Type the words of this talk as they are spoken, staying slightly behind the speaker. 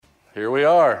Here we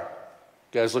are.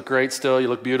 You guys look great still. You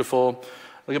look beautiful.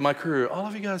 Look at my crew. All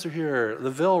of you guys are here. The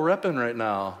Ville repping right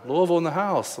now. Louisville in the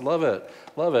house. Love it.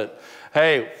 Love it.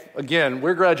 Hey, again,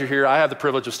 we're glad you're here. I have the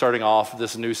privilege of starting off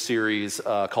this new series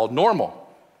called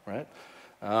Normal, right?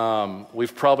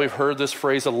 We've probably heard this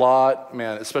phrase a lot,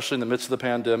 man, especially in the midst of the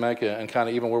pandemic and kind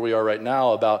of even where we are right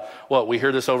now about what we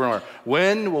hear this over and over.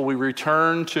 When will we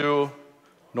return to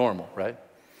normal, right?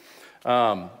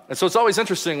 And so it's always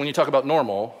interesting when you talk about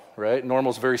normal, right? Normal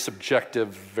is very subjective,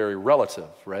 very relative,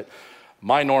 right?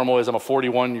 My normal is I'm a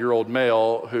 41-year-old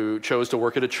male who chose to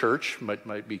work at a church,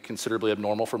 might be considerably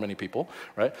abnormal for many people,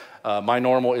 right? My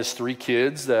normal is 3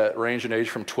 kids that range in age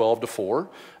from 12 to 4.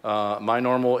 My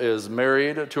normal is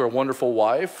married to a wonderful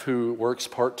wife who works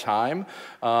part-time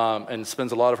and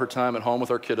spends a lot of her time at home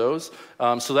with our kiddos.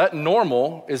 So that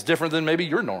normal is different than maybe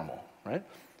your normal, right?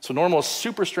 So normal is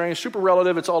super strange, super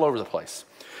relative, it's all over the place.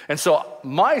 And so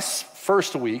my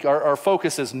first week, our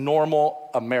focus is Normal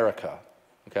America.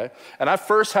 Okay, and I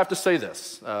first have to say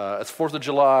this, it's 4th of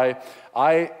July,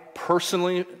 I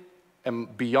personally am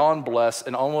beyond blessed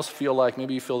and almost feel like,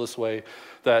 maybe you feel this way,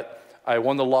 that I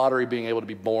won the lottery being able to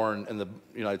be born in the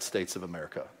United States of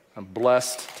America. I'm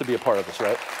blessed to be a part of this,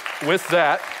 right? With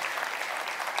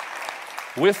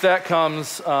that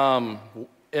comes,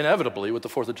 inevitably, with the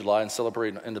 4th of July and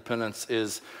celebrating independence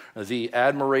is the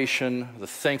admiration, the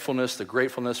thankfulness, the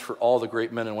gratefulness for all the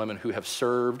great men and women who have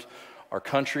served our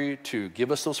country to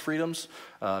give us those freedoms.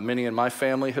 Many in my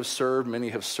family have served, many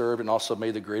have served and also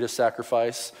made the greatest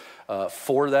sacrifice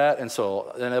for that. And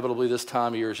so inevitably this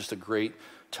time of year is just a great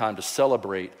time to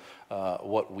celebrate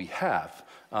what we have.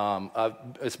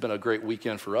 It's been a great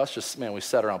weekend for us. Just, man, we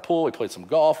sat around a pool, we played some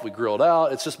golf, we grilled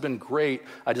out. It's just been great.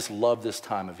 I just love this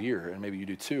time of year, and maybe you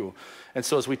do too. And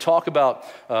so as we talk about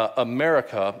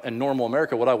America and Normal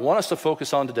America, what I want us to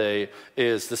focus on today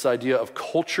is this idea of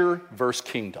culture versus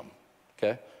kingdom.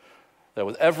 Okay, that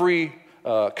with every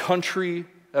country,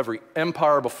 every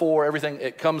empire before, everything,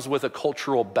 it comes with a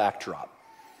cultural backdrop.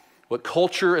 What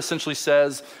culture essentially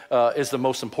says is the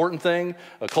most important thing.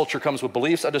 A culture comes with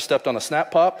beliefs. I just stepped on a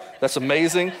snap pop. That's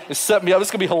amazing. It set me up. This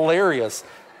is going to be hilarious.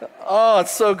 Oh,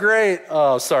 it's so great.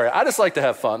 Oh, sorry. I just like to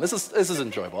have fun. This is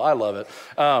enjoyable. I love it.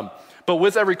 But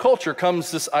with every culture comes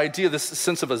this idea, this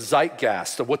sense of a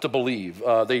zeitgeist of what to believe.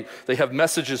 They have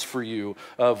messages for you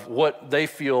of what they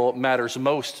feel matters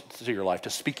most to your life, to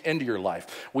speak into your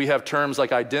life. We have terms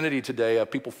like identity today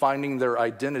of people finding their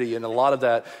identity, and a lot of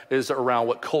that is around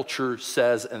what culture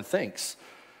says and thinks.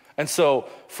 And so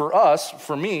for us,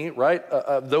 for me, right,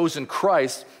 those in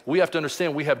Christ, we have to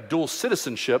understand we have dual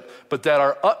citizenship, but that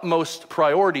our utmost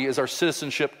priority is our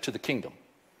citizenship to the kingdom.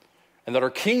 And that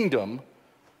our kingdom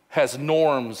has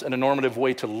norms and a normative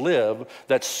way to live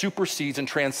that supersedes and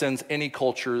transcends any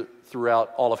culture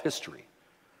throughout all of history.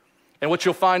 And what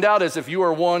you'll find out is if you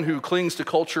are one who clings to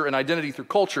culture and identity through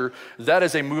culture, that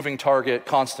is a moving target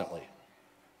constantly,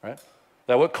 right?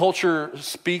 That what culture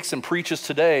speaks and preaches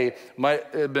today might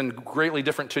have been greatly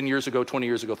different 10 years ago, 20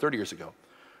 years ago, 30 years ago.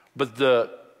 But the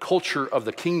culture of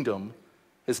the kingdom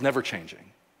is never changing.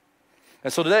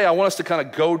 And so today I want us to kind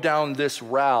of go down this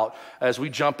route as we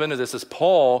jump into this, as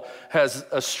Paul has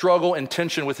a struggle and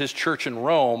tension with his church in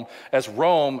Rome, as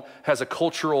Rome has a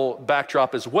cultural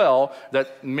backdrop as well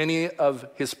that many of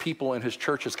his people in his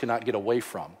churches cannot get away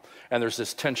from. And there's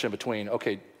this tension between,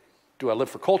 okay, do I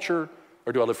live for culture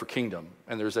or do I live for kingdom?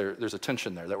 And there's a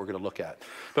tension there that we're going to look at.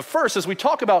 But first, as we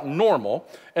talk about normal,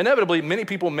 inevitably many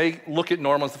people may look at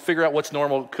normal to figure out what's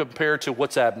normal compared to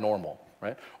what's abnormal.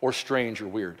 Right? Or strange or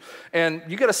weird. And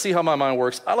you got to see how my mind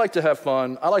works. I like to have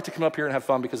fun. I like to come up here and have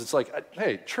fun because it's like,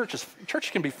 hey,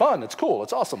 church can be fun. It's cool.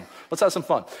 It's awesome. Let's have some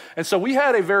fun. And so we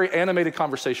had a very animated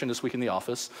conversation this week in the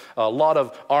office. A lot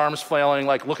of arms flailing,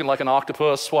 like looking like an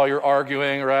octopus while you're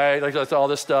arguing, right? Like all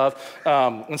this stuff.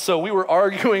 And so we were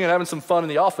arguing and having some fun in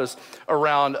the office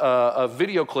around a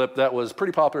video clip that was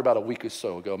pretty popular about a week or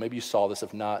so ago. Maybe you saw this.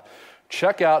 If not,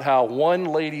 check out how one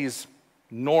lady's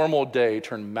normal day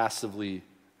turned massively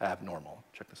abnormal.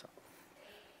 Check this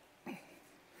out.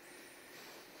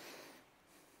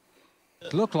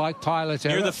 Look like pilot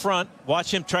error. Near the front,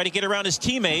 watch him try to get around his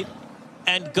teammate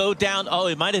and go down. Oh,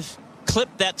 he might have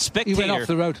clipped that spectator. He went off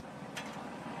the road.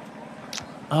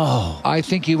 Oh. I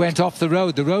think he went off the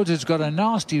road. The road has got a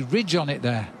nasty ridge on it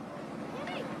there.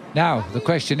 Now, the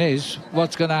question is,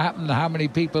 what's going to happen? How many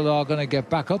people are going to get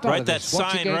back up out of this?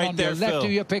 Right, that sign right there, Phil. Left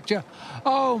of your picture.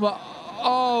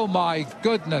 Oh, my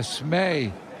goodness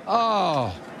me.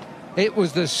 Oh, it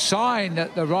was the sign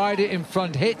that the rider in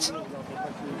front hit.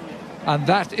 And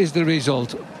that is the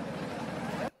result.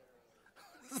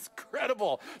 This is great.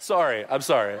 incredible. Sorry, I'm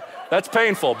sorry. That's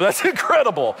painful, but that's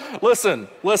incredible.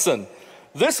 Listen.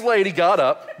 This lady got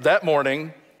up that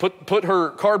morning, put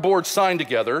her cardboard sign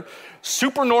together.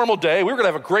 Super normal day. We were going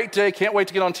to have a great day. Can't wait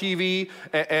to get on TV.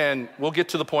 And we'll get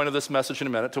to the point of this message in a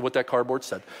minute, to what that cardboard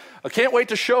said. I can't wait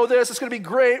to show this. It's going to be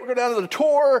great. We're going down to the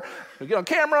tour. We get on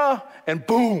camera. And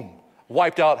boom,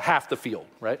 wiped out half the field,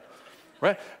 right?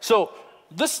 So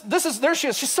there she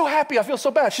is. She's so happy. I feel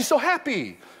so bad. She's so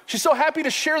happy. She's so happy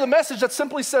to share the message that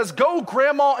simply says, go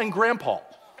grandma and grandpa.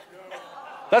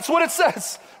 That's what it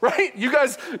says, right? You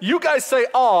guys say,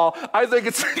 aw. I think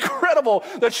it's incredible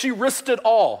that she risked it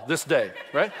all this day,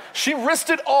 right? She risked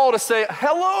it all to say,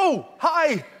 hello,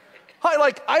 hi,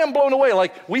 like, I am blown away.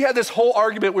 Like, we had this whole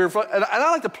argument, and I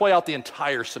like to play out the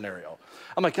entire scenario.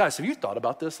 I'm like, guys, have you thought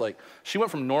about this? Like, she went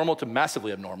from normal to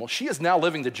massively abnormal. She is now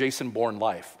living the Jason Bourne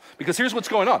life, because here's what's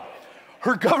going on.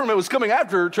 Her government was coming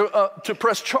after her to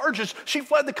press charges. She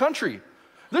fled the country.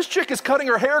 This chick is cutting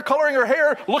her hair, coloring her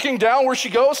hair, looking down where she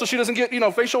goes so she doesn't get,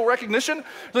 facial recognition.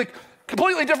 Like,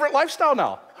 completely different lifestyle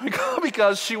now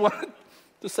because she wanted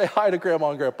to say hi to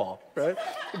grandma and grandpa, right?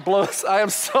 I am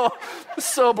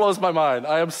so blows my mind.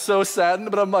 I am so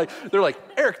saddened, but they're like,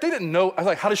 Erik, they didn't know. I was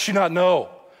like, how does she not know?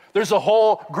 There's a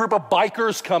whole group of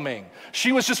bikers coming.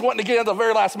 She was just wanting to get in at the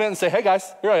very last minute and say, hey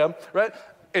guys, here I am, right?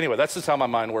 Anyway, that's just how my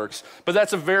mind works. But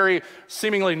that's a very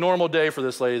seemingly normal day for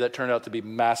this lady that turned out to be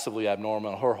massively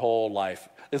abnormal. Her whole life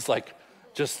is like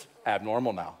just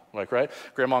abnormal now, like, right?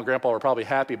 Grandma and grandpa are probably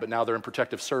happy, but now they're in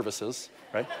protective services,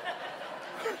 right?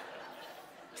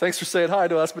 Thanks for saying hi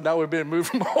to us, but now we're being moved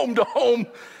from home to home.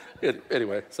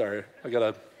 Anyway, sorry,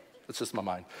 it's just my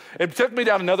mind. It took me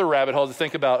down another rabbit hole to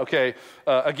think about, okay,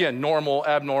 again, normal,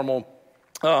 abnormal.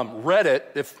 Reddit,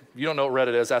 if you don't know what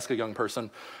Reddit is, ask a young person.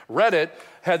 Reddit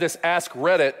had this Ask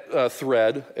Reddit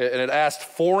thread, and it asked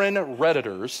foreign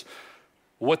Redditors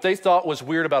what they thought was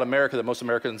weird about America that most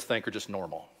Americans think are just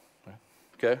normal.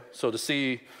 Okay, so to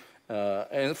see,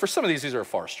 and for some of these are a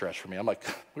far stretch for me. I'm like,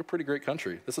 we're a pretty great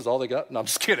country. This is all they got? No, I'm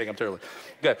just kidding. I'm terribly.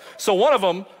 Okay, so one of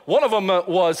them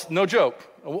was, no joke,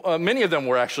 many of them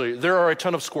were actually, there are a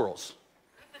ton of squirrels.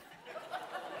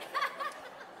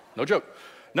 No joke.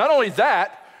 Not only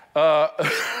that,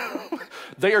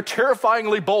 they are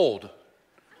terrifyingly bold,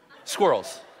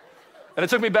 squirrels. And it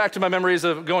took me back to my memories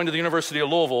of going to the University of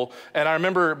Louisville, and I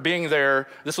remember being there.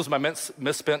 This was my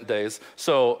misspent days,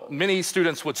 so many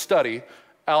students would study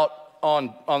out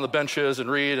on the benches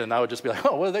and read, and I would just be like,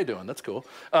 oh, what are they doing? That's cool.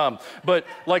 But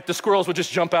like the squirrels would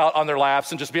just jump out on their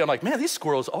laps and just be, I'm like, man, these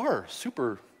squirrels are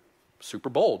super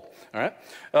bold, all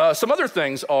right? Some other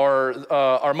things are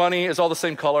our money is all the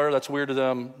same color. That's weird to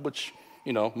them, which,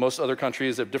 most other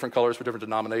countries have different colors for different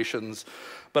denominations.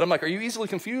 But I'm like, are you easily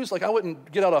confused? Like, I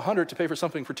wouldn't get out $100 to pay for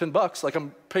something for $10. Like,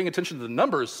 I'm paying attention to the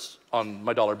numbers on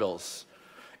my dollar bills.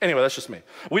 Anyway, that's just me.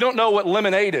 We don't know what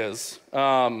lemonade is.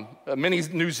 Many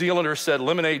New Zealanders said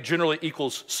lemonade generally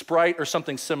equals Sprite or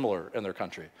something similar in their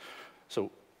country.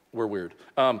 So we're weird.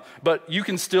 But you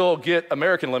can still get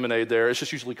American lemonade there. It's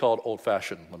just usually called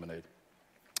old-fashioned lemonade.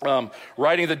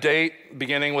 Writing the date,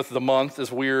 beginning with the month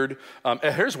is weird.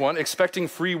 Here's one, expecting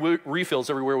free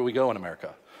refills everywhere we go in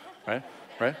America, right?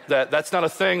 That's not a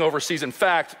thing overseas. In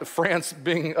fact, France,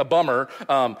 being a bummer,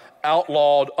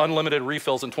 outlawed unlimited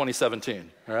refills in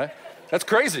 2017, all right? That's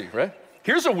crazy, right?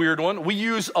 Here's a weird one. We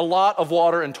use a lot of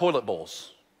water in toilet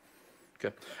bowls,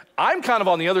 okay? I'm kind of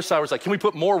on the other side where it's like, can we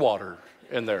put more water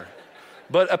in there?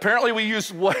 But apparently we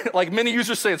use what, like many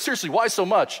users say, seriously, why so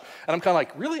much? And I'm kind of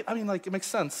like, really? I mean, like, it makes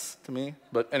sense to me.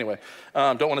 But anyway,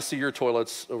 don't want to see your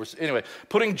toilets Anyway,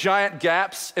 putting giant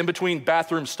gaps in between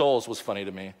bathroom stalls was funny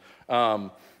to me.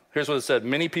 Here's what it said.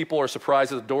 Many people are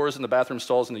surprised that the doors in the bathroom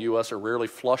stalls in the U.S. are rarely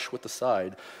flush with the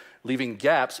side, leaving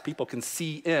gaps people can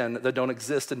see in that don't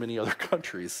exist in many other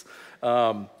countries.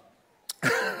 One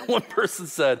person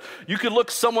said, you could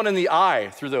look someone in the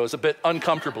eye through those a bit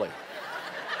uncomfortably.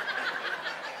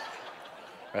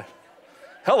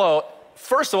 Hello,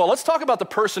 first of all, let's talk about the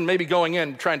person maybe going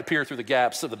in trying to peer through the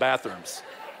gaps of the bathrooms.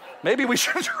 Maybe we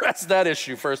should address that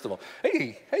issue first of all.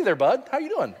 Hey there, bud, how you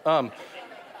doing?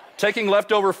 Taking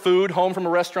leftover food home from a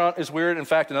restaurant is weird. In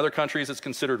fact, in other countries, it's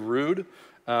considered rude.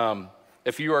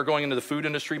 If you are going into the food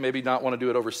industry, maybe not want to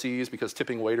do it overseas because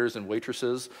tipping waiters and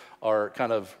waitresses are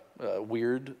kind of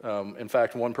weird. In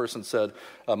fact, one person said,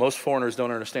 most foreigners don't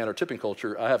understand our tipping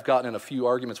culture. I have gotten in a few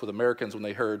arguments with Americans when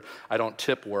they heard I don't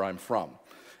tip where I'm from.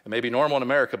 It may be normal in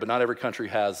America, but not every country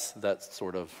has that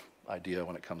sort of idea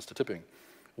when it comes to tipping.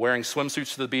 Wearing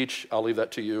swimsuits to the beach, I'll leave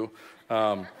that to you.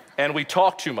 And we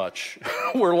talk too much.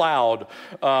 We're loud.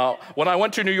 When I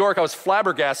went to New York, I was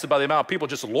flabbergasted by the amount of people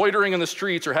just loitering in the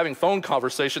streets or having phone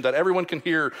conversations that everyone can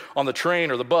hear on the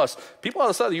train or the bus. People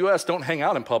outside the U.S. don't hang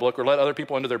out in public or let other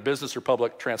people into their business or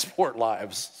public transport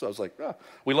lives. So I was like,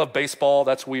 we love baseball.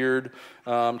 That's weird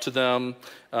to them.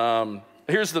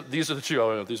 These are the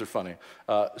two. These are funny.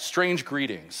 Strange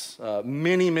greetings.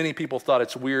 Many people thought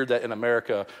it's weird that in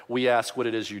America we ask what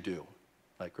it is you do.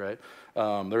 Right?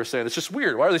 They're saying, it's just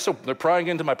weird. Why are they're prying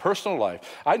into my personal life?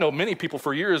 I know many people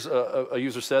for years, a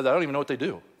user said, I don't even know what they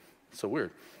do. It's so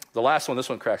weird. The last one, this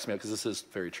one cracks me up because this is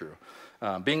very true.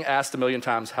 Being asked 1 million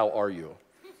times, how are you?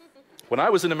 When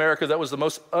I was in America, that was the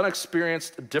most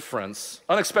unexpected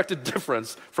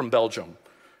difference from Belgium.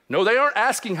 No, they aren't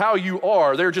asking how you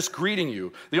are. They're just greeting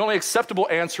you. The only acceptable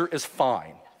answer is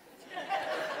fine.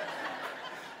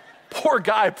 Poor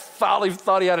guy finally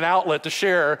thought he had an outlet to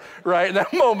share, right? In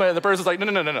that moment, the person's like,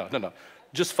 no.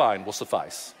 Just fine will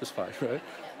suffice. Just fine, right?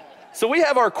 So we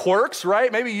have our quirks, right?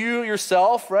 Maybe you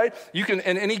yourself, right? You can,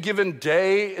 in any given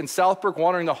day in Southbrook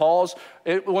wandering the halls,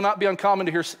 it will not be uncommon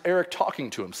to hear Erik talking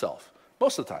to himself.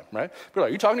 Most of the time, right? People are like,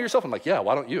 are you talking to yourself? I'm like, yeah,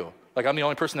 why don't you? Like, I'm the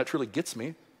only person that truly gets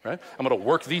me, right? I'm going to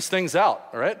work these things out,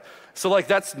 all right? So like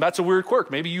that's a weird quirk.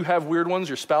 Maybe you have weird ones,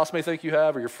 your spouse may think you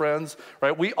have, or your friends,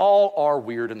 right? We all are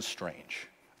weird and strange.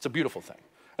 It's a beautiful thing.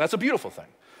 And that's a beautiful thing.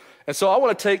 And so I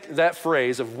want to take that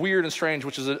phrase of weird and strange,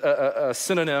 which is a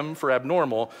synonym for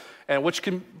abnormal, and which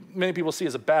many people see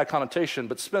as a bad connotation,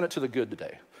 but spin it to the good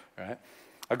today, right?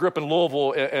 I grew up in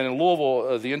Louisville, and in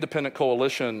Louisville, the Independent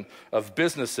Coalition of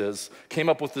Businesses came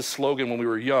up with this slogan when we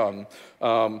were young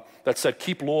that said,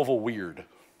 keep Louisville weird.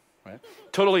 Right?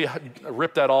 Totally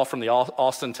ripped that off from the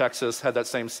Austin, Texas, had that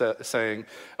same saying.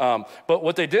 But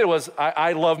what they did was,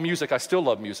 I love music, I still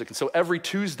love music. And so every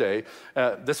Tuesday,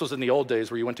 this was in the old days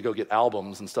where you went to go get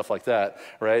albums and stuff like that,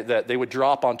 right? That they would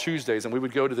drop on Tuesdays, and we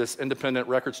would go to this independent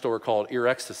record store called Ear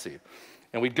Ecstasy.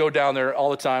 And we'd go down there all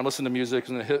the time, listen to music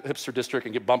in the hipster district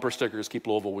and get bumper stickers, keep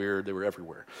Louisville weird. They were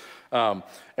everywhere.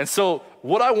 And so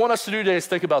what I want us to do today is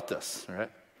think about this, all right?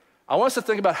 I want us to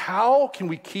think about how can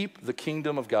we keep the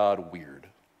kingdom of God weird,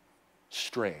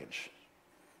 strange.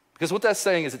 Because what that's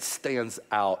saying is it stands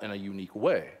out in a unique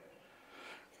way.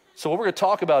 So what we're going to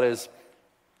talk about is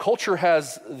culture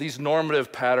has these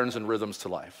normative patterns and rhythms to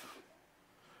life.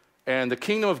 And the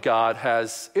kingdom of God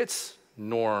has its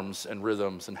norms and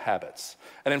rhythms and habits.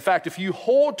 And in fact, if you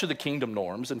hold to the kingdom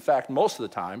norms, in fact, most of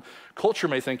the time, culture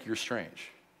may think you're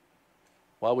strange.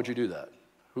 Why would you do that?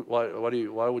 Why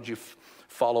would you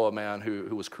follow a man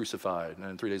who was crucified and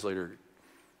then 3 days later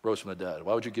rose from the dead?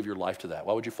 Why would you give your life to that?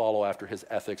 Why would you follow after his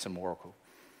ethics and moral code?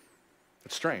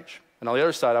 It's strange. And on the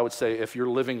other side, I would say if you're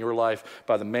living your life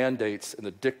by the mandates and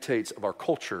the dictates of our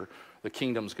culture, the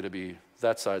kingdom's going to be,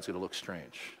 that side's going to look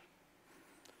strange.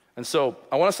 And so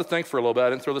I want us to think for a little bit. I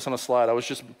didn't throw this on a slide. I was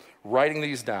just writing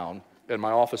these down in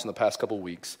my office in the past couple of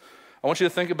weeks. I want you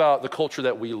to think about the culture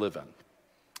that we live in,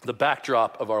 the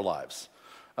backdrop of our lives.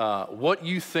 What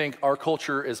you think our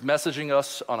culture is messaging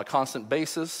us on a constant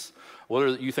basis, what are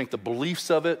you think the beliefs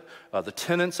of it, the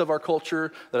tenets of our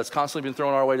culture that has constantly been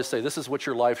thrown our way to say this is what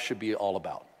your life should be all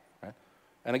about. Right?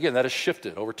 And again, that has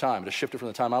shifted over time. It has shifted from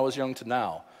the time I was young to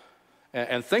now.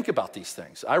 And think about these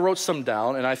things. I wrote some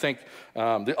down, and I think,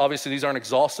 obviously these aren't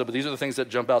exhaustive, but these are the things that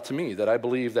jump out to me, that I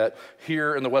believe that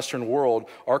here in the Western world,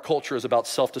 our culture is about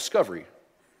self-discovery,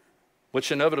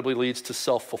 which inevitably leads to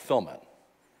self-fulfillment,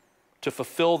 to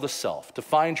fulfill the self, to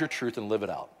find your truth and live it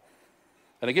out.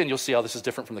 And again, you'll see how this is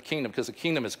different from the kingdom, because the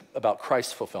kingdom is about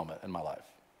Christ's fulfillment in my life.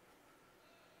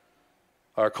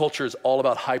 Our culture is all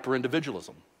about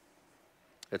hyper-individualism.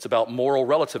 It's about moral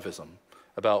relativism,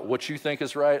 about what you think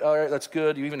is right. All right, that's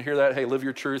good. You even hear that. Hey, live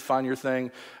your truth, find your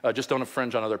thing. Just don't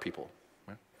infringe on other people.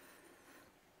 Right?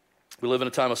 We live in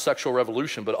a time of sexual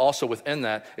revolution, but also within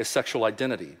that is sexual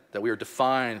identity, that we are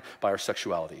defined by our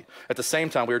sexuality. At the same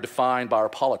time, we are defined by our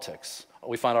politics.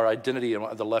 We find our identity in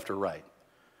the left or right.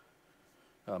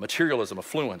 Materialism,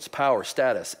 affluence, power,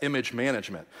 status, image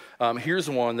management. Here's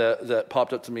one that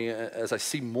popped up to me as I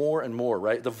see more and more,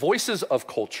 right? The voices of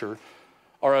culture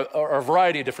are a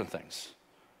variety of different things.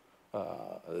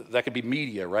 That could be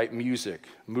media, right? Music,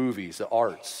 movies, the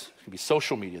arts. It can be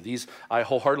social media. These, I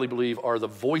wholeheartedly believe, are the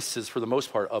voices, for the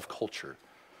most part, of culture.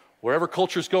 Wherever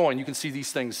culture's going, you can see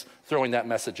these things throwing that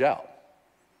message out.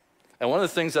 And one of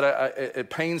the things that it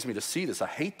pains me to see this, I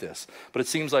hate this, but it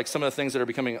seems like some of the things that are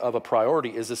becoming of a priority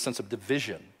is this sense of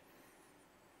division.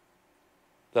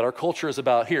 That our culture is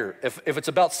about here. If it's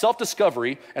about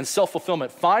self-discovery and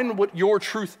self-fulfillment, find what your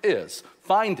truth is.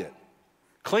 Find it.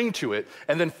 Cling to it,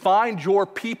 and then find your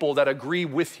people that agree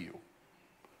with you.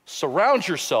 Surround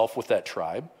yourself with that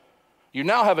tribe. You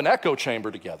now have an echo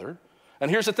chamber together. And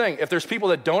here's the thing, if there's people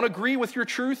that don't agree with your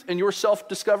truth and your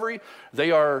self-discovery, they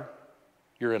are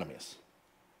your enemies.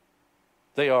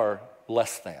 They are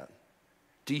less than,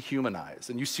 dehumanized.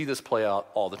 And you see this play out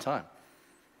all the time.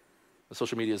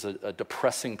 Social media is a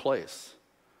depressing place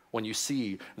when you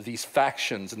see these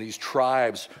factions and these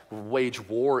tribes wage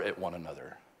war at one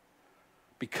another.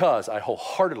 Because I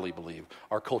wholeheartedly believe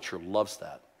our culture loves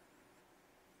that.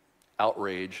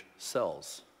 Outrage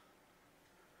sells.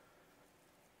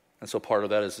 And so part of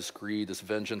that is this greed, this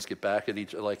vengeance, get back at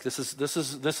each, like this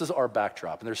is our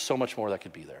backdrop, and there's so much more that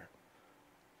could be there.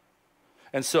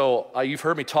 And so you've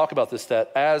heard me talk about this,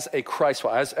 that as a Christ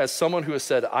follower, as someone who has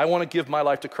said, I want to give my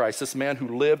life to Christ, this man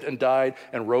who lived and died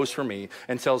and rose for me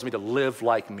and tells me to live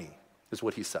like me, is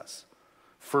what he says.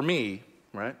 For me,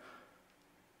 right,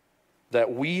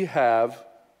 that we have,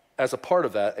 as a part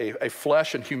of that, a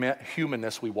flesh and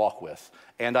humanness we walk with,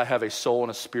 and I have a soul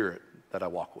and a spirit that I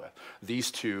walk with.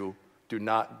 These two do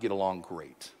not get along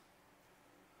great.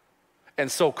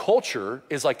 And so culture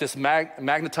is like this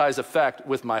magnetized effect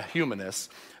with my humanness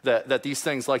that these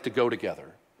things like to go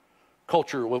together.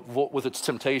 Culture with its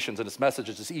temptations and its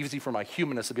messages, it's easy for my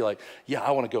humanness to be like, yeah,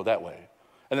 I want to go that way.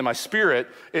 And then my spirit,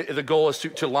 the goal is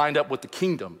to line up with the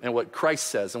kingdom and what Christ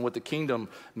says and what the kingdom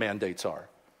mandates are.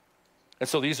 And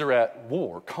so these are at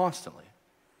war constantly.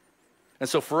 And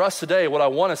so for us today, what I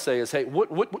want to say is, hey,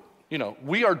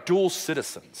 we are dual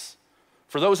citizens.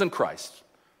 For those in Christ,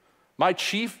 my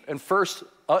chief and first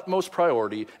utmost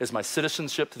priority is my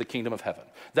citizenship to the kingdom of heaven.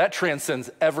 That transcends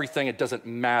everything. It doesn't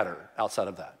matter outside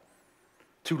of that.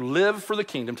 To live for the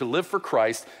kingdom, to live for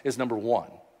Christ is number one.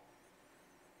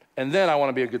 And then I want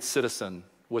to be a good citizen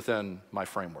within my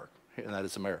framework, and that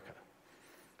is America.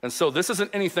 And so this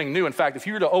isn't anything new. In fact, if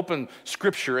you were to open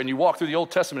Scripture and you walk through the Old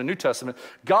Testament and New Testament,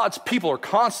 God's people are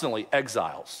constantly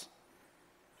exiles.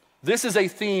 This is a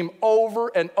theme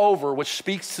over and over which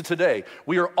speaks to today.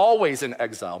 We are always in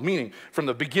exile, meaning from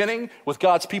the beginning with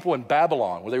God's people in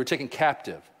Babylon where they were taken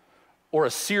captive, or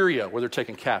Assyria where they're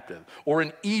taken captive, or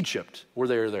in Egypt where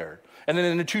they are there. And then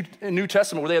in the New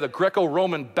Testament where they have the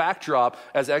Greco-Roman backdrop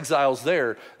as exiles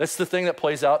there, that's the thing that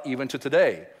plays out even to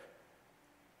today.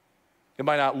 It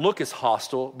might not look as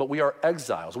hostile, but we are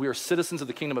exiles. We are citizens of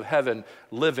the kingdom of heaven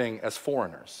living as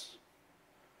foreigners.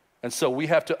 And so we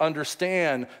have to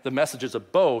understand the messages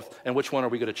of both and which one are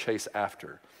we going to chase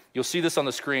after. You'll see this on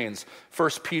the screens. 1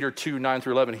 Peter 2, 9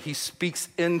 through 11. He speaks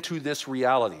into this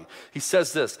reality. He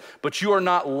says this, but you are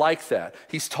not like that.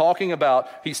 He's talking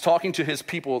to his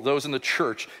people, those in the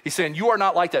church. He's saying you are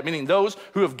not like that, meaning those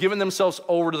who have given themselves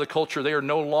over to the culture, they are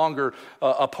no longer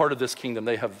a part of this kingdom.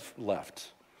 They have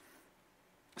left.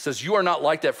 It says, you are not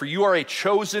like that, for you are a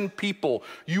chosen people.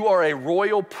 You are a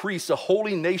royal priest, a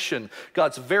holy nation,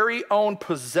 God's very own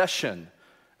possession.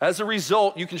 As a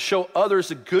result, you can show others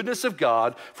the goodness of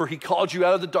God, for he called you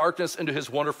out of the darkness into his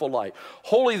wonderful light.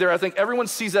 Holy there, I think everyone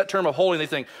sees that term of holy and they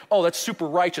think, oh, that's super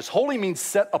righteous. Holy means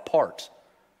set apart,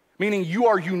 meaning you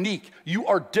are unique, you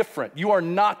are different, you are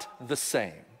not the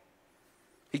same.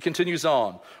 He continues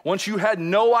on. Once you had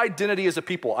no identity as a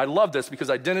people. I love this because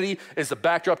identity is the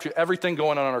backdrop to everything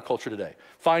going on in our culture today.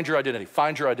 Find your identity.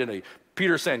 Find your identity.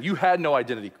 Peter's saying, you had no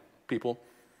identity, people.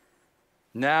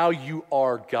 Now you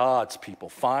are God's people.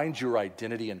 Find your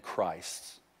identity in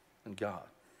Christ and God.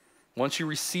 Once you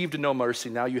received no mercy,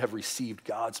 now you have received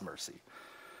God's mercy.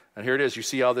 And here it is. You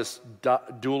see how this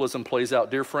dualism plays out.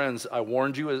 Dear friends, I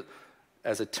warned you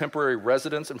as a temporary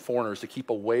residents and foreigners to keep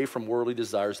away from worldly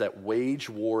desires that wage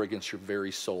war against your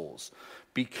very souls.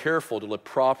 Be careful to live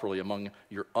properly among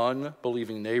your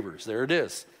unbelieving neighbors. There it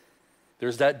is.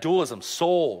 There's that dualism,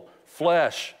 soul,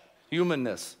 flesh,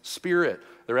 humanness, spirit.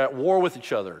 They're at war with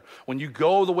each other. When you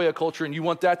go the way of culture and you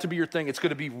want that to be your thing, it's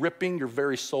going to be ripping your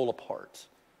very soul apart.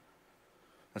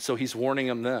 And so he's warning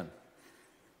them then.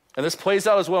 And this plays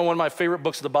out as well in one of my favorite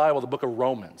books of the Bible, the book of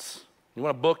Romans. You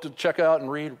want a book to check out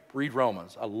and read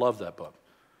Romans. I love that book.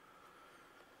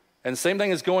 And the same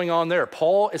thing is going on there.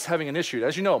 Paul is having an issue.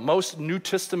 As you know, most New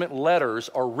Testament letters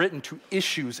are written to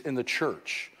issues in the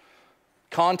church.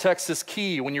 Context is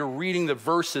key when you're reading the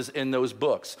verses in those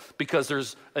books because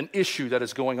there's an issue that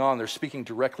is going on they're speaking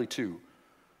directly to.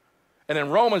 And in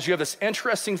Romans, you have this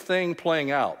interesting thing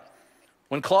playing out.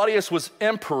 When Claudius was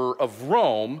emperor of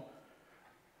Rome,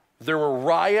 there were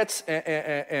riots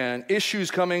and issues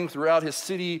coming throughout his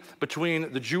city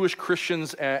between the Jewish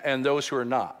Christians and those who are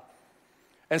not.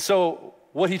 And so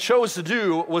what he chose to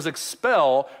do was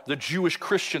expel the Jewish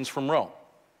Christians from Rome,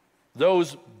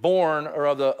 those born or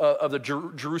of the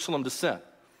Jerusalem descent.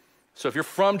 So if you're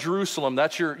from Jerusalem,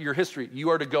 that's your history. You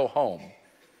are to go home.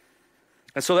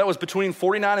 And so that was between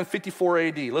 49 and 54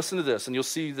 AD. Listen to this, and you'll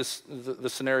see the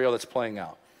scenario that's playing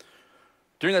out.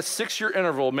 During that 6-year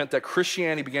interval meant that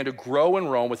Christianity began to grow in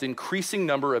Rome with increasing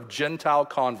number of Gentile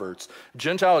converts.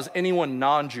 Gentile is anyone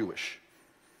non-Jewish,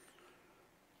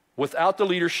 without the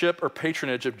leadership or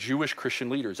patronage of Jewish Christian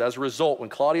leaders. As a result, when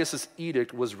Claudius's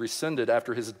edict was rescinded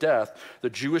after his death, the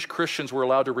Jewish Christians were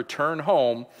allowed to return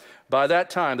home. By that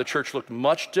time, the church looked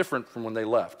much different from when they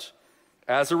left.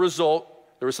 As a result,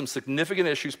 there were some significant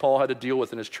issues Paul had to deal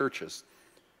with in his churches.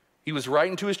 He was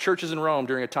writing to his churches in Rome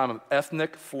during a time of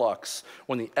ethnic flux,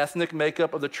 when the ethnic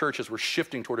makeup of the churches were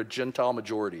shifting toward a Gentile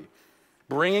majority,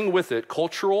 bringing with it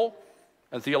cultural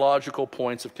and theological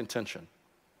points of contention.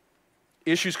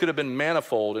 Issues could have been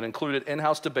manifold and included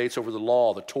in-house debates over the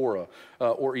law, the Torah,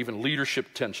 or even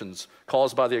leadership tensions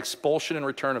caused by the expulsion and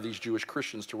return of these Jewish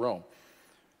Christians to Rome.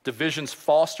 Divisions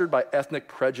fostered by ethnic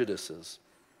prejudices.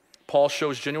 Paul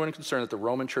shows genuine concern that the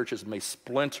Roman churches may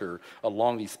splinter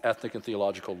along these ethnic and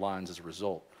theological lines as a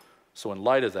result. So in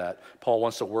light of that, Paul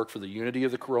wants to work for the unity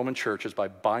of the Roman churches by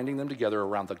binding them together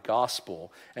around the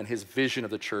gospel and his vision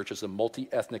of the church as a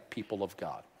multi-ethnic people of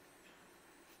God.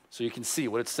 So you can see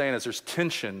what it's saying is there's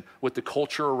tension with the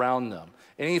culture around them.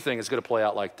 Anything is going to play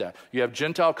out like that. You have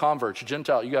Gentile converts, you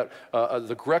got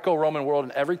the Greco-Roman world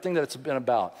and everything that it's been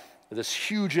about, this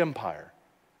huge empire.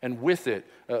 And with it,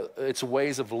 its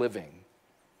ways of living,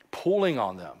 pulling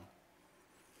on them.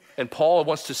 And Paul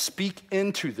wants to speak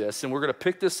into this, and we're going to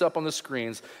pick this up on the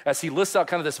screens as he lists out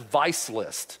kind of this vice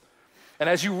list. And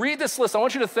as you read this list, I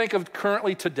want you to think of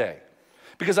currently today.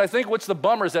 Because I think what's the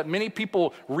bummer is that many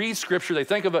people read Scripture, they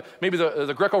think of maybe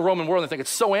the Greco-Roman world, and they think it's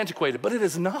so antiquated, but it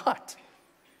is not.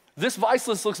 This vice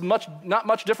list looks not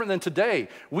much different than today.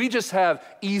 We just have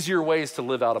easier ways to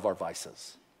live out of our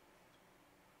vices.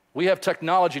 We have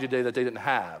technology today that they didn't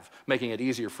have, making it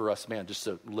easier for us, just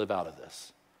to live out of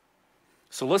this.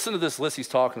 So listen to this list he's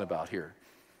talking about here.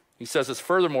 He says this,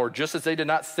 furthermore, just as they did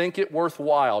not think it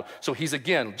worthwhile. So he's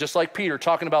again, just like Peter,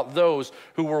 talking about those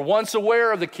who were once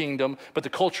aware of the kingdom, but the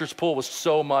culture's pull was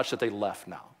so much that they left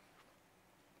now.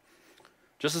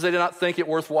 Just as they did not think it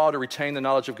worthwhile to retain the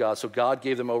knowledge of God, so God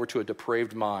gave them over to a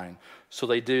depraved mind. So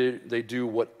they do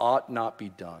what ought not be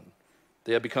done.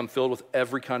 They have become filled with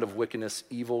every kind of wickedness,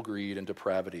 evil, greed, and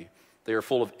depravity. They are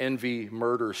full of envy,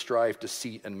 murder, strife,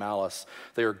 deceit, and malice.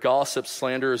 They are gossips,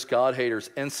 slanderers,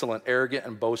 God-haters, insolent, arrogant,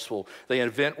 and boastful. They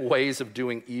invent ways of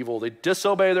doing evil. They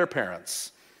disobey their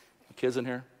parents. Kids in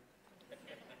here?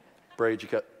 Braid, I'm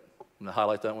going to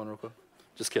highlight that one real quick.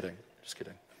 Just kidding.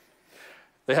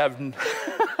 They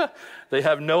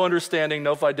have no understanding,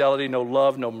 no fidelity, no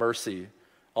love, no mercy.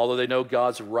 Although they know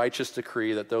God's righteous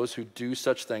decree that those who do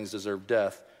such things deserve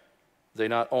death, they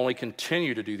not only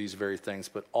continue to do these very things,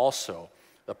 but also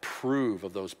approve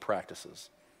of those practices.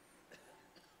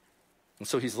 And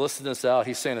so he's listing this out.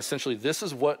 He's saying essentially this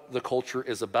is what the culture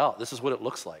is about. This is what it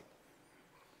looks like.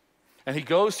 And he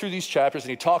goes through these chapters and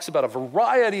he talks about a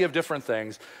variety of different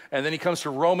things. And then he comes to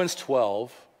Romans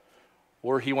 12,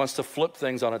 where he wants to flip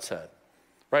things on its head.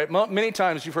 Right? Many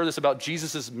times you've heard this about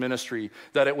Jesus' ministry,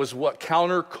 that it was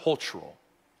countercultural.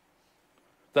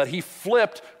 That he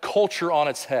flipped culture on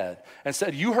its head and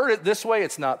said, you heard it this way,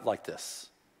 it's not like this.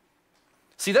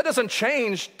 See, that doesn't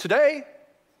change today.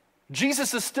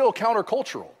 Jesus is still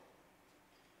countercultural.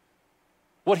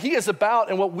 What he is about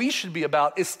and what we should be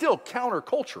about is still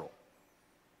countercultural.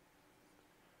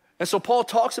 And so Paul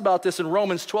talks about this in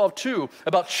Romans 12 too,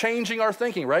 about changing our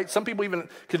thinking, right? Some people even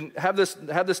can have this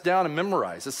down and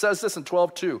memorize. It says this in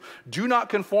 12:2. Do not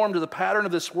conform to the pattern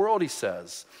of this world, he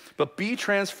says, but be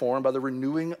transformed by the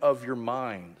renewing of your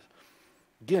mind.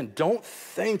 Again, don't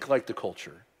think like the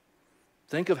culture.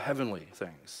 Think of heavenly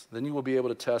things. Then you will be able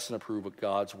to test and approve what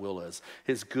God's will is,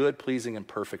 his good, pleasing, and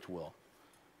perfect will.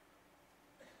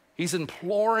 He's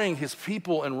imploring his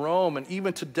people in Rome and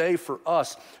even today for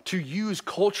us to use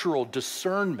cultural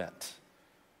discernment.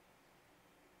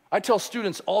 I tell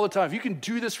students all the time, if you can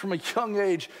do this from a young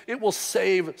age, it will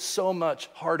save so much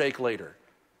heartache later.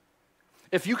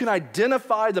 If you can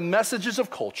identify the messages of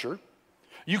culture,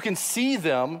 you can see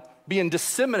them being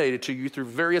disseminated to you through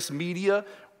various media,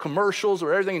 commercials,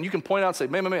 or everything, and you can point out and say,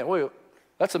 man, wait,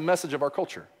 that's a message of our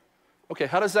culture. Okay,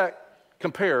 how does that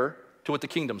compare to what the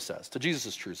kingdom says, to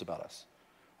Jesus' truths about us?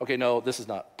 Okay, no, this is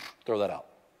not. Throw that out,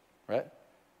 right?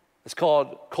 It's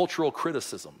called cultural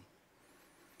criticism.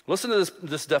 Listen to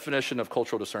this definition of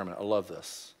cultural discernment. I love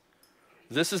this.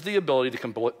 This is the ability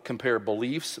to compare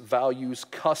beliefs, values,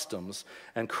 customs,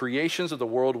 and creations of the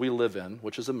world we live in,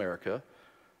 which is America,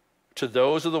 to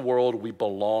those of the world we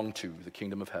belong to, the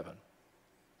kingdom of heaven.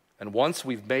 And once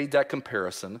we've made that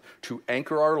comparison, to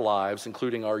anchor our lives,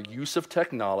 including our use of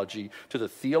technology, to the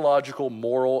theological,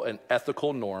 moral, and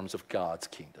ethical norms of God's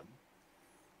kingdom.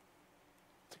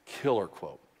 It's a killer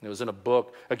quote. It was in a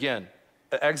book. Again,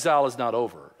 exile is not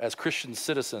over. As Christian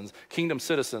citizens, kingdom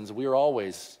citizens, we are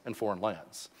always in foreign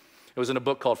lands. It was in a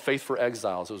book called Faith for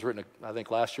Exiles. It was written, I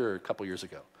think, last year or a couple years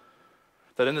ago.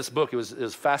 That in this book, it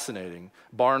was fascinating.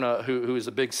 Barna, who is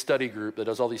a big study group that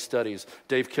does all these studies,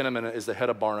 Dave Kinnaman is the head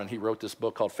of Barna, and he wrote this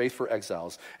book called Faith for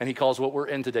Exiles, and he calls what we're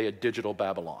in today a digital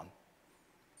Babylon.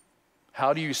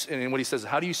 And what he says,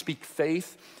 how do you speak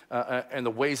faith and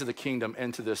the ways of the kingdom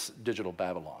into this digital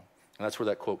Babylon? And that's where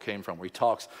that quote came from, where he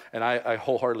talks, and I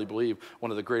wholeheartedly believe one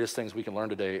of the greatest things we can learn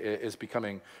today is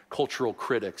becoming cultural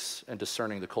critics and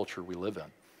discerning the culture we live in.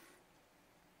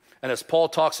 And as Paul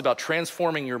talks about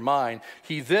transforming your mind,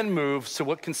 he then moves to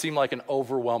what can seem like an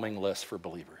overwhelming list for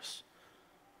believers.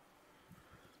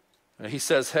 And he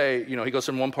says, hey, he goes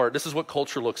from one part, this is what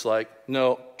culture looks like.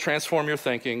 No, transform your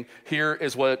thinking. Here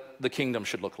is what the kingdom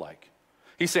should look like.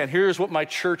 He's saying, here's what my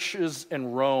churches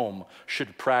in Rome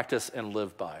should practice and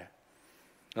live by.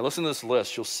 Now listen to this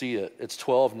list, you'll see it. It's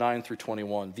 12, 9 through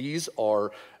 21. These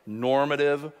are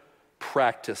normative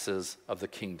practices of the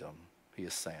kingdom, he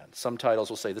is saying. Some titles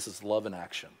will say this is love in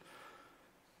action.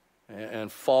 And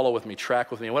follow with me,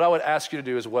 track with me. And what I would ask you to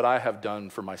do is what I have done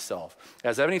for myself.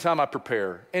 As anytime I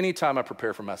prepare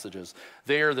for messages,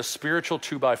 they are the spiritual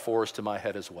 2x4s to my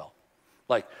head as well.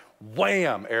 Like,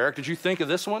 wham, Eric, did you think of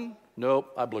this one?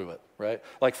 Nope, I blew it, right?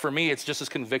 Like for me, it's just as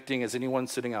convicting as anyone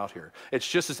sitting out here. It's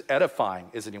just as edifying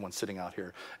as anyone sitting out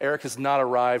here. Eric has not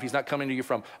arrived. He's not coming to you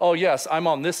from, oh yes, I'm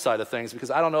on this side of things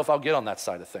because I don't know if I'll get on that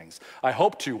side of things. I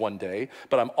hope to one day,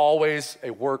 but I'm always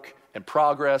a work in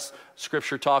progress.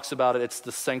 Scripture talks about it. It's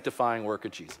the sanctifying work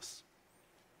of Jesus.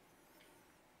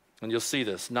 And you'll see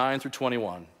this, 9 through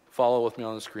 21. Follow with me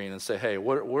on the screen and say, hey,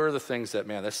 what are the things that,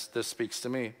 man, this speaks to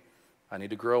me. I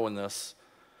need to grow in this.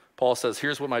 Paul says,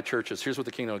 here's what my church is. Here's what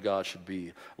the kingdom of God should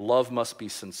be. Love must be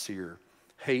sincere.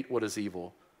 Hate what is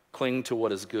evil. Cling to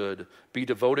what is good. Be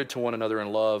devoted to one another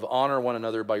in love. Honor one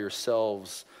another by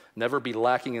yourselves. Never be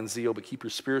lacking in zeal, but keep your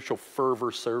spiritual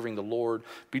fervor serving the Lord.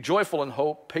 Be joyful in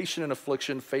hope, patient in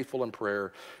affliction, faithful in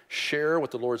prayer. Share with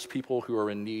the Lord's people who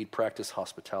are in need. Practice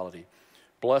hospitality.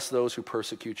 Bless those who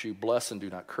persecute you. Bless and do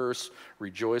not curse.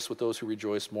 Rejoice with those who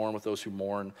rejoice. Mourn with those who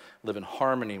mourn. Live in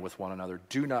harmony with one another.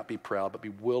 Do not be proud, but be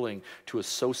willing to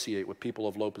associate with people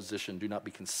of low position. Do not be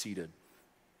conceited.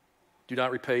 Do not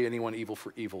repay anyone evil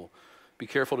for evil. Be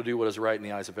careful to do what is right in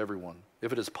the eyes of everyone.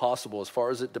 If it is possible, as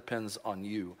far as it depends on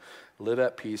you, live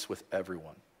at peace with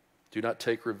everyone. Do not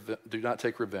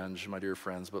take revenge, my dear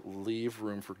friends, but leave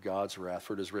room for God's wrath.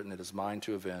 For it is written, it is mine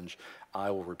to avenge.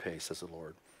 I will repay, says the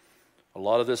Lord. A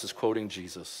lot of this is quoting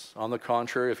Jesus. On the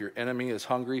contrary, if your enemy is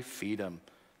hungry, feed him.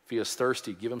 If he is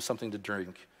thirsty, give him something to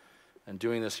drink. And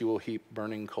doing this, you will heap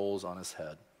burning coals on his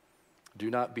head. Do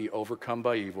not be overcome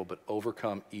by evil, but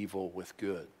overcome evil with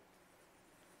good.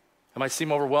 It might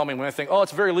seem overwhelming when I think, oh,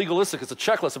 it's very legalistic. It's a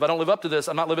checklist. If I don't live up to this,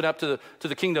 I'm not living up to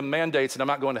the kingdom mandates and I'm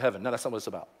not going to heaven. No, that's not what it's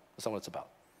about. That's not what it's about.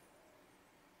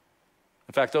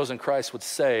 In fact, those in Christ would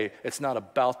say it's not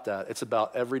about that. It's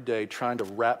about every day trying to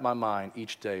wrap my mind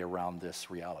each day around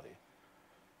this reality.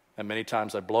 And many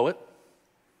times I blow it,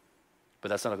 but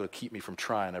that's not going to keep me from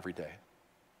trying every day.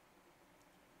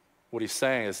 What he's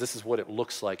saying is this is what it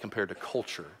looks like compared to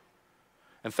culture.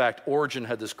 In fact, Origen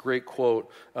had this great quote.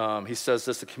 He says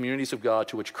this, the communities of God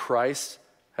to which Christ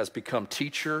has become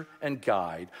teacher and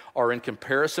guide are in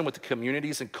comparison with the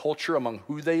communities and culture among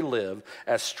who they live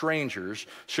as strangers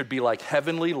should be like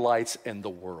heavenly lights in the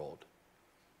world.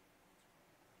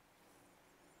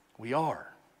 We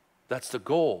are. That's the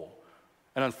goal.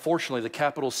 And unfortunately, the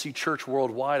capital C church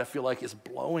worldwide, I feel like, is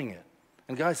blowing it.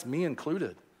 And guys, me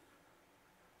included.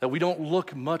 That we don't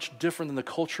look much different than the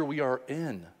culture we are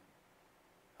in.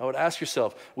 I would ask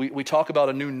yourself, we talk about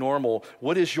a new normal.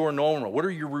 What is your normal? What are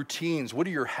your routines? What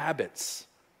are your habits?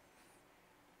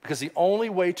 Because the only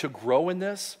way to grow in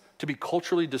this, to be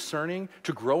culturally discerning,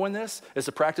 to grow in this, is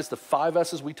to practice the 5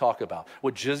 S's we talk about,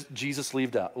 what Jesus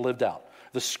lived out.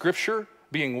 The Scripture,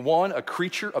 being one, a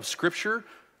creature of Scripture,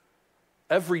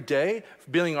 every day,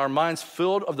 being our minds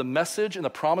filled of the message and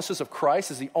the promises of Christ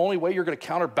is the only way you're going to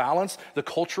counterbalance the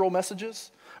cultural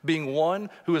messages. Being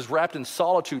one who is wrapped in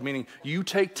solitude, meaning you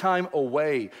take time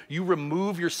away, you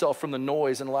remove yourself from the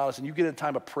noise and allow us, and you get a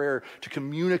time of prayer to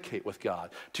communicate with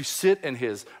God, to sit in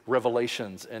his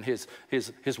revelations and his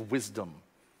wisdom.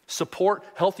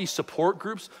 Healthy support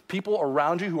groups, people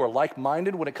around you who are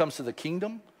like-minded when it comes to the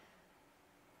kingdom.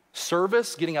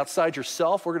 Service, getting outside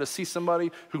yourself. We're going to see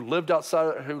somebody who lives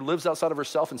outside of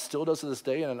herself and still does to this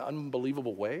day in an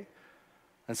unbelievable way.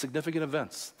 And significant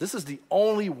events. This is the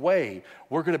only way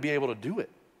we're going to be able to do it.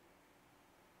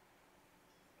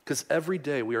 Because every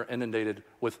day we are inundated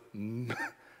with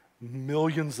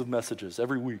millions of messages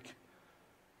every week.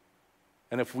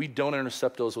 And if we don't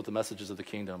intercept those with the messages of the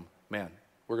kingdom, man,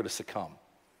 we're going to succumb.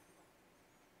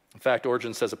 In fact,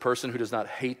 Origen says a person who does not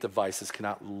hate the vices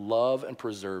cannot love and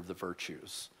preserve the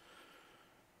virtues.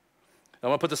 Now, I'm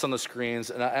going to put this on the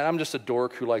screens, and I'm just a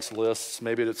dork who likes lists.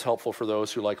 Maybe it's helpful for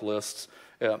those who like lists.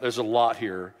 There's a lot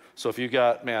here. So if you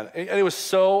got, man, and it was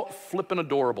so flippin'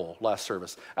 adorable last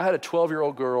service. I had a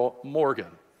 12-year-old girl, Morgan.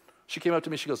 She came up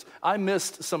to me, she goes, I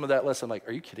missed some of that list. I'm like,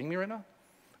 are you kidding me right now?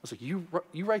 I was like, you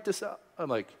write this out? I'm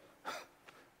like,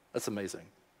 that's amazing.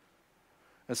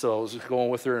 And so I was just going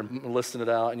with her and listing it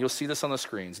out, and you'll see this on the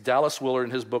screens. Dallas Willard,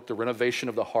 in his book, The Renovation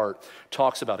of the Heart,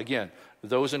 talks about, again,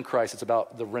 those in Christ, it's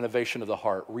about the renovation of the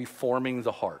heart, reforming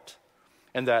the heart.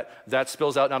 And that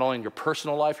spills out not only in your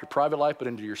personal life, your private life, but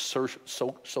into your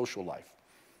social life.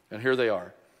 And here they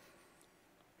are.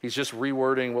 He's just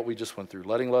rewording what we just went through.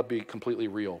 Letting love be completely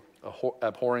real,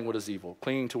 abhorring what is evil,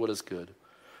 clinging to what is good,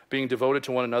 being devoted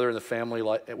to one another in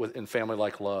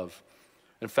family-like love.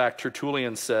 In fact,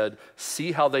 Tertullian said,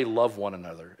 see how they love one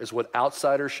another is what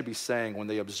outsiders should be saying when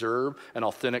they observe an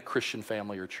authentic Christian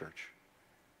family or church.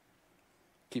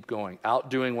 Keep going.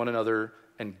 Outdoing one another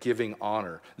and giving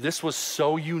honor. This was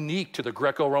so unique to the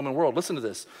Greco-Roman world. Listen to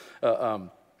this.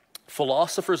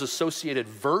 Philosophers associated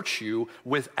virtue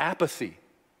with apathy,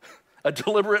 a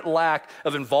deliberate lack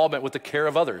of involvement with the care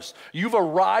of others. You've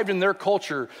arrived in their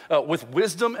culture with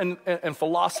wisdom and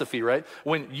philosophy, right?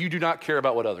 When you do not care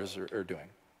about what others are doing.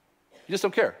 You just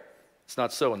don't care. It's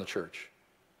not so in the church.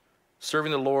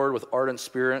 Serving the Lord with ardent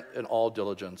spirit and all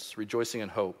diligence, rejoicing in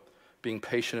hope, being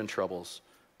patient in troubles,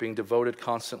 being devoted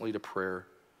constantly to prayer,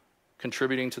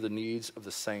 contributing to the needs of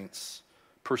the saints,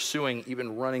 pursuing,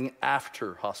 even running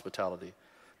after hospitality,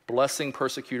 blessing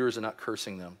persecutors and not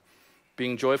cursing them,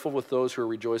 being joyful with those who are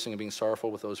rejoicing and being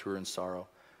sorrowful with those who are in sorrow,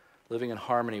 living in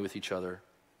harmony with each other,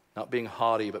 not being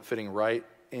haughty, but fitting right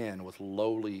in with the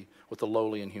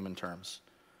lowly in human terms,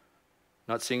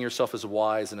 not seeing yourself as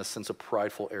wise in a sense of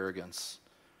prideful arrogance,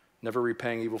 never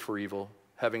repaying evil for evil,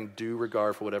 having due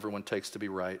regard for what everyone takes to be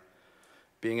right,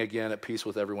 being again at peace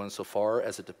with everyone so far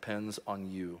as it depends on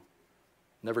you.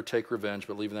 Never take revenge,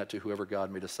 but leaving that to whoever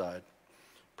God may decide.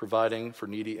 Providing for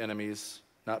needy enemies,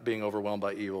 not being overwhelmed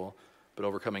by evil, but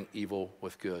overcoming evil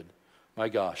with good. My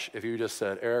gosh, if you just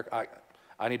said, Eric,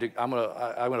 I'm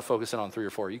gonna focus in on 3 or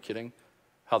 4. Are you kidding?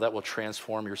 How that will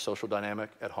transform your social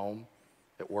dynamic at home,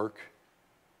 at work.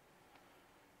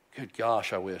 Good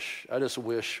gosh, I just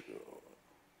wish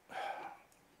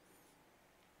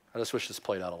this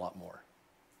played out a lot more.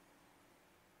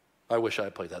 I wish I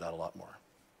had played that out a lot more.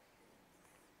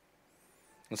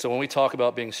 And so when we talk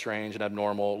about being strange and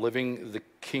abnormal, living the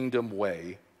kingdom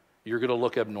way, you're going to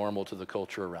look abnormal to the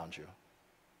culture around you.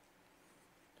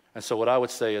 And so what I would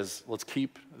say is, let's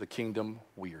keep the kingdom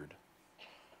weird.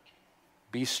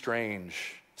 Be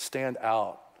strange. Stand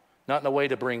out. Not in a way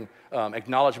to bring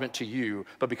acknowledgement to you,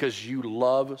 but because you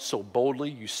love so boldly,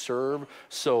 you serve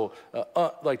so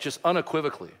just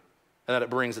unequivocally, and that it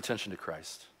brings attention to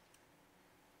Christ.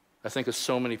 I think of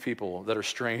so many people that are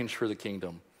strange for the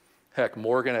kingdom. Heck,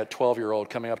 Morgan, a 12-year-old,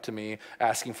 coming up to me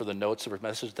asking for the notes of her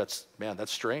message, that's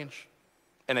strange.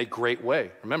 In a great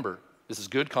way. Remember, this is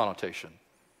good connotation.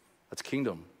 That's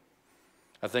kingdom.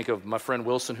 I think of my friend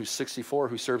Wilson, who's 64,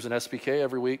 who serves in SBK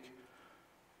every week.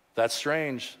 That's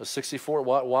strange. A 64,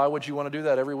 why would you want to do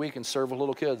that every week and serve with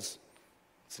little kids?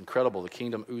 It's incredible. The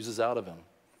kingdom oozes out of him.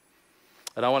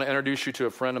 And I want to introduce you to a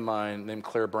friend of mine named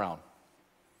Claire Brown.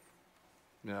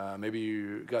 Maybe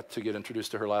you got to get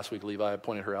introduced to her last week. Levi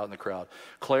pointed her out in the crowd.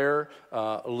 Claire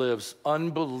lives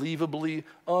unbelievably,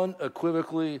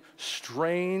 unequivocally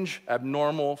strange,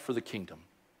 abnormal for the kingdom.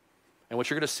 And what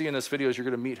you're going to see in this video is you're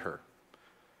going to meet her.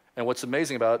 And what's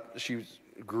amazing about it, she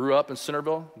grew up in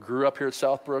Centerville, grew up here at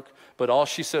Southbrook, but all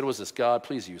she said was this: God,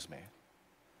 please use me.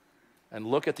 And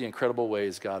look at the incredible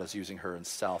ways God is using her in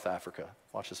South Africa.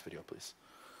 Watch this video, please.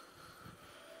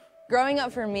 Growing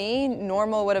up for me,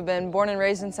 normal would have been born and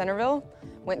raised in Centerville.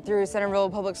 Went through Centerville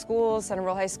Public Schools,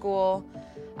 Centerville High School.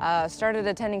 Started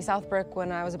attending Southbrook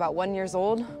when I was about 1 year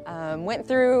old. Went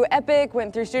through Epic,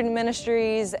 went through student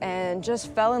ministries, and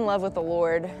just fell in love with the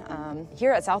Lord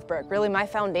here at Southbrook. Really, my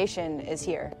foundation is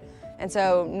here. And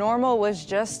so normal was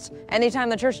just anytime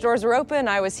the church doors were open,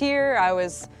 I was here. I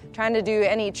was trying to do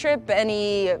any trip,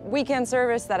 any weekend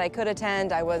service that I could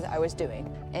attend, I was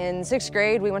doing. In 6th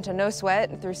grade, we went to No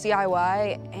Sweat through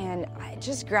CIY, and it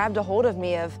just grabbed a hold of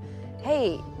me of,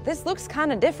 hey, this looks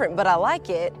kind of different, but I like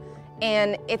it.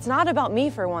 And it's not about me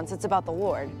for once, it's about the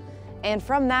Lord. And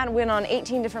from that, went on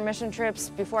 18 different mission trips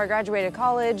before I graduated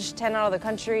college, 10 out of the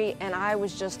country, and I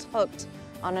was just hooked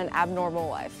on an abnormal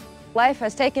life. Life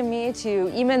has taken me to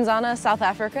Imenzana, South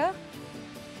Africa,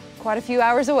 quite a few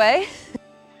hours away.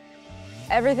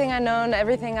 Everything I've known,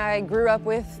 everything I grew up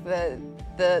with,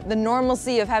 the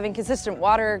normalcy of having consistent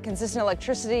water, consistent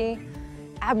electricity,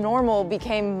 abnormal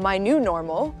became my new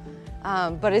normal,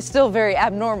 but it's still very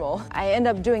abnormal. I end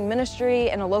up doing ministry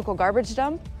in a local garbage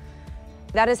dump.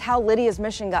 That is how Lydia's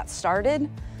mission got started.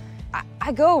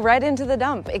 I go right into the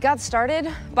dump. It got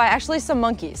started by actually some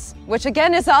monkeys, which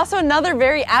again is also another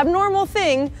very abnormal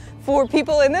thing for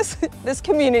people in this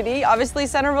community. Obviously,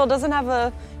 Centerville doesn't have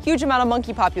a huge amount of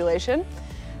monkey population.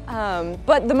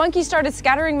 But the monkeys started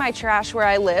scattering my trash where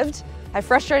I lived. I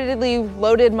frustratedly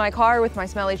loaded my car with my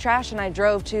smelly trash and I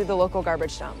drove to the local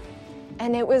garbage dump.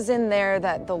 And it was in there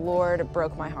that the Lord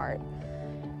broke my heart.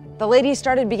 The ladies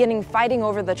started fighting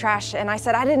over the trash, and I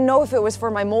said I didn't know if it was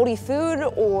for my moldy food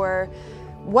or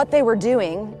what they were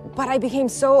doing, but I became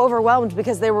so overwhelmed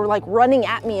because they were like running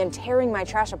at me and tearing my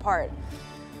trash apart.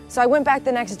 So I went back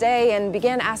the next day and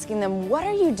began asking them, what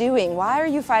are you doing? Why are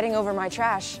you fighting over my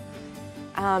trash?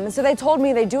 And so they told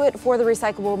me they do it for the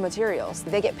recyclable materials.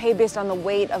 They get paid based on the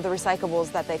weight of the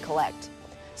recyclables that they collect.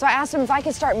 So I asked them if I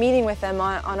could start meeting with them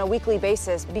on a weekly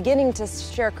basis, beginning to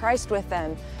share Christ with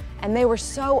them. And they were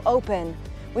so open.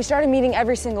 We started meeting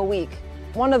every single week.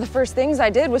 One of the first things I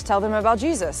did was tell them about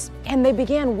Jesus. And they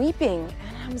began weeping.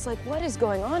 And I was like, what is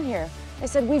going on here? They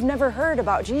said, we've never heard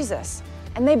about Jesus.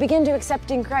 And they began to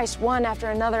accepting Christ one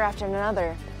after another after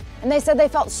another. And they said they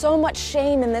felt so much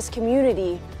shame in this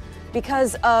community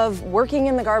because of working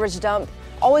in the garbage dump,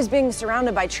 always being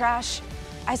surrounded by trash.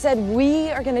 I said,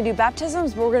 we are gonna do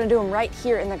baptisms, but we're gonna do them right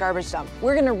here in the garbage dump.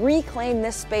 We're gonna reclaim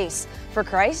this space for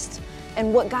Christ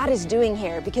and what God is doing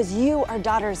here because you are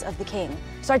daughters of the King.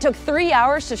 So I took 3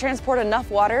 hours to transport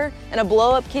enough water in a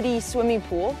blow-up kiddie swimming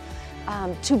pool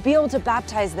to be able to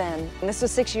baptize them. And this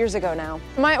was 6 years ago now.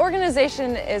 My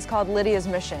organization is called Lydia's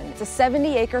Mission. It's a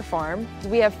 70-acre farm.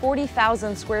 We have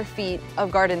 40,000 square feet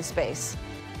of garden space.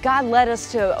 God led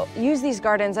us to use these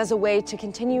gardens as a way to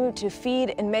continue to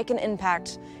feed and make an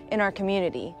impact in our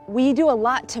community. We do a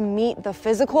lot to meet the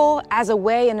physical as a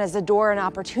way and as a door and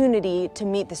opportunity to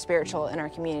meet the spiritual in our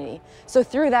community. So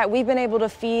through that, we've been able to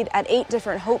feed at 8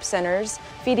 different Hope Centers,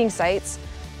 feeding sites,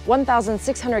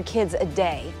 1,600 kids a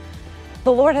day.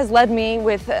 The Lord has led me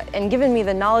with and given me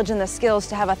the knowledge and the skills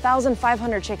to have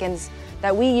 1,500 chickens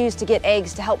that we use to get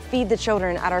eggs to help feed the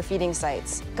children at our feeding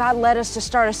sites. God led us to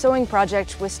start a sewing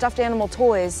project with stuffed animal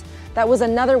toys that was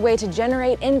another way to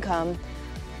generate income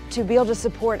to be able to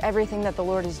support everything that the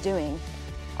Lord is doing.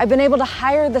 I've been able to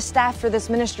hire the staff for this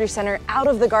ministry center out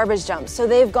of the garbage dump, so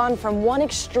they've gone from one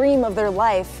extreme of their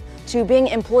life to being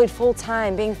employed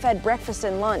full-time, being fed breakfast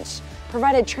and lunch,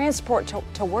 provided transport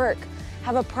to work,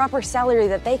 have a proper salary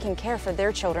that they can care for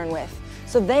their children with.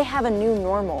 So they have a new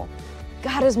normal.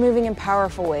 God is moving in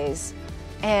powerful ways.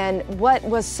 And what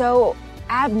was so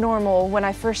abnormal when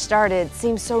I first started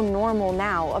seems so normal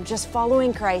now, of just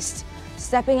following Christ,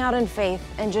 stepping out in faith,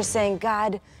 and just saying,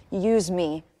 God, use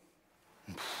me.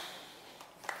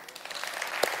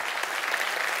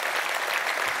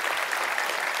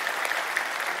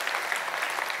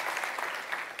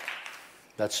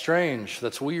 That's strange.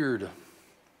 That's weird.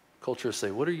 Cultures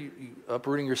say, what are you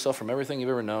uprooting yourself from everything you've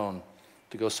ever known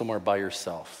to go somewhere by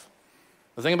yourself?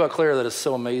 The thing about Claire that is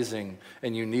so amazing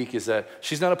and unique is that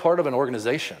she's not a part of an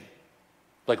organization.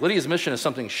 Like Lydia's Mission is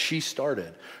something she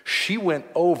started. She went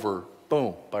over,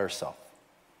 boom, by herself.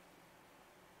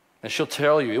 And she'll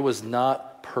tell you it was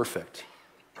not perfect.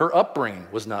 Her upbringing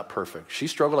was not perfect. She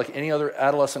struggled like any other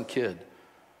adolescent kid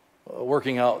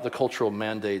working out the cultural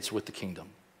mandates with the kingdom.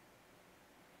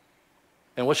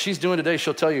 And what she's doing today,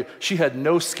 she'll tell you, she had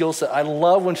no skill set. I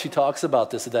love when she talks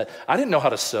about this, that I didn't know how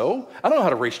to sew. I don't know how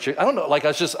to raise chickens. I don't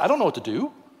know what to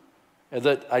do. And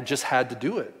that I just had to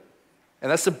do it. And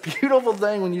that's the beautiful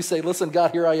thing when you say, listen,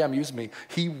 God, here I am, use me.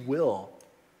 He will.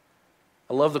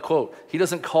 I love the quote. He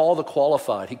doesn't call the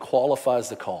qualified. He qualifies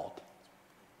the called.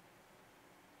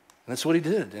 And that's what he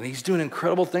did. And he's doing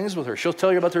incredible things with her. She'll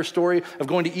tell you about her story of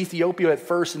going to Ethiopia at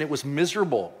first, and it was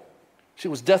miserable. She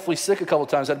was deathly sick a couple of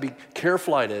times, had to be care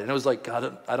flighted. And it was like,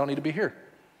 God, I don't need to be here.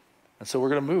 And so we're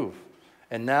going to move.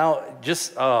 And now,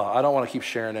 just, I don't want to keep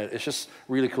sharing it. It's just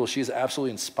really cool. She's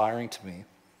absolutely inspiring to me.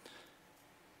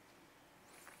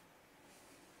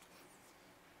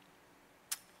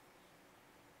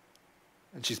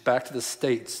 And she's back to the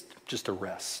States just to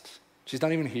rest. She's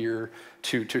not even here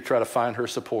to try to find her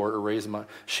support or raise money.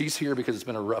 She's here because it's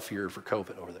been a rough year for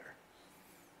COVID over there.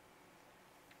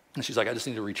 And she's like, I just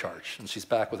need to recharge. And she's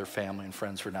back with her family and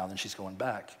friends for now, then she's going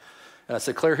back. And I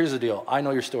said, Claire, here's the deal. I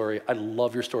know your story. I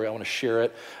love your story. I want to share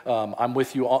it. I'm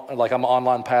with you, like I'm an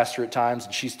online pastor at times,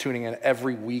 and she's tuning in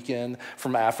every weekend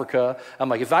from Africa. I'm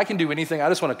like, if I can do anything, I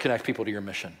just want to connect people to your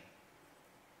mission.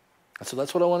 And so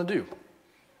that's what I want to do.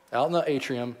 Out in the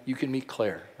atrium, you can meet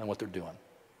Claire and what they're doing.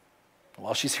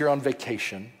 While she's here on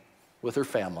vacation with her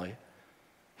family,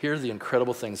 here are the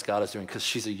incredible things God is doing, because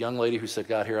she's a young lady who said,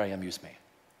 God, here I am, use me.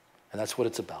 And that's what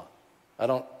it's about. I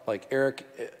don't, like Erik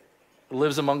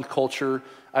lives among culture.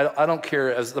 I don't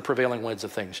care as the prevailing winds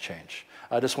of things change.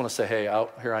 I just want to say, hey,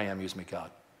 here I am, use me, God.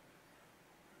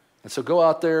 And so go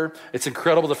out there. It's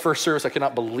incredible. The first service, I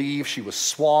cannot believe she was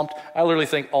swamped. I literally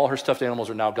think all her stuffed animals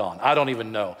are now gone. I don't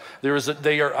even know.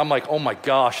 I'm like, oh my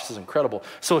gosh, this is incredible.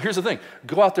 So here's the thing.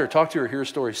 Go out there, talk to her, hear her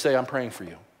story, say, I'm praying for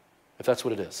you, if that's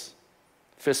what it is.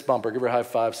 Fist bump her, give her a high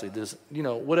five, say this,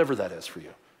 whatever that is for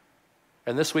you.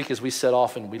 And this week as we set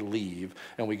off and we leave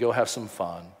and we go have some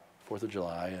fun, 4th of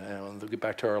July, and we'll get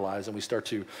back to our lives and we start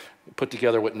to put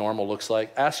together what normal looks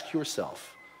like, ask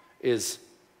yourself, is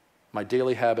my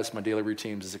daily habits, my daily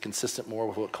routines, is it consistent more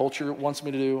with what culture wants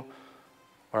me to do?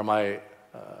 Or am I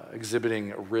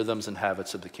exhibiting rhythms and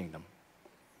habits of the kingdom?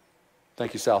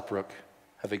 Thank you, Southbrook.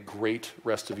 Have a great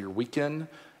rest of your weekend.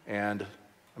 And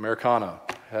Americana,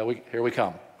 here we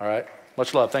come. All right?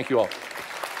 Much love. Thank you all.